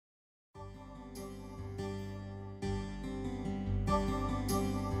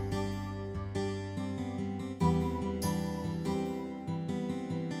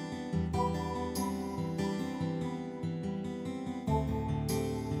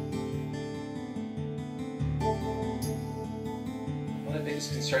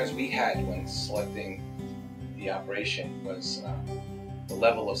biggest concerns we had when selecting the operation was the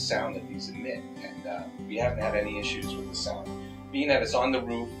level of sound that these emit, and we haven't had any issues with the sound. Being that it's on the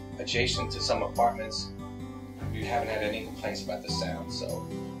roof, adjacent to some apartments, we haven't had any complaints about the sound, so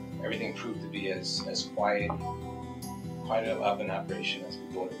everything proved to be as quiet of an operation as we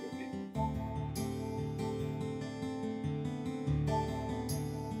thought it would be.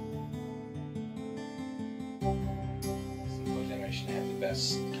 Generation had the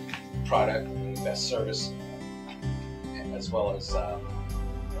best product and the best service, as well as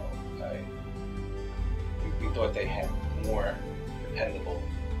we thought they had more dependable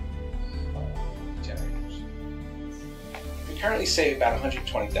generators. We currently save about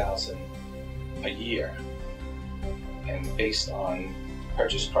 $120,000 a year, and based on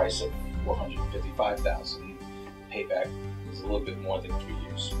purchase price of $455,000, payback is a little bit more than 3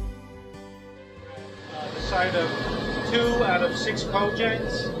 years. The site of 2 out of 6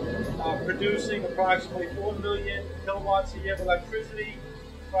 cogens, producing approximately 4 million kilowatts a year of electricity,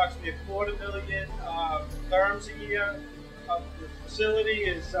 approximately 250,000 therms a year. The facility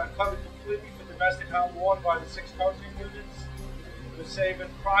is covered completely for domestic hot water by the 6 cogen units. We're saving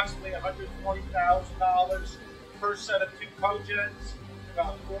approximately $120,000 per set of 2 cogens,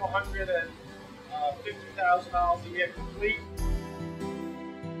 about $450,000 a year complete.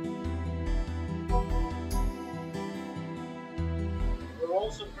 We're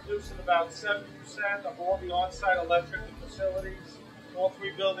also producing about 70% of all the on-site electric facilities all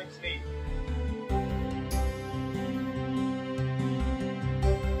 3 buildings need.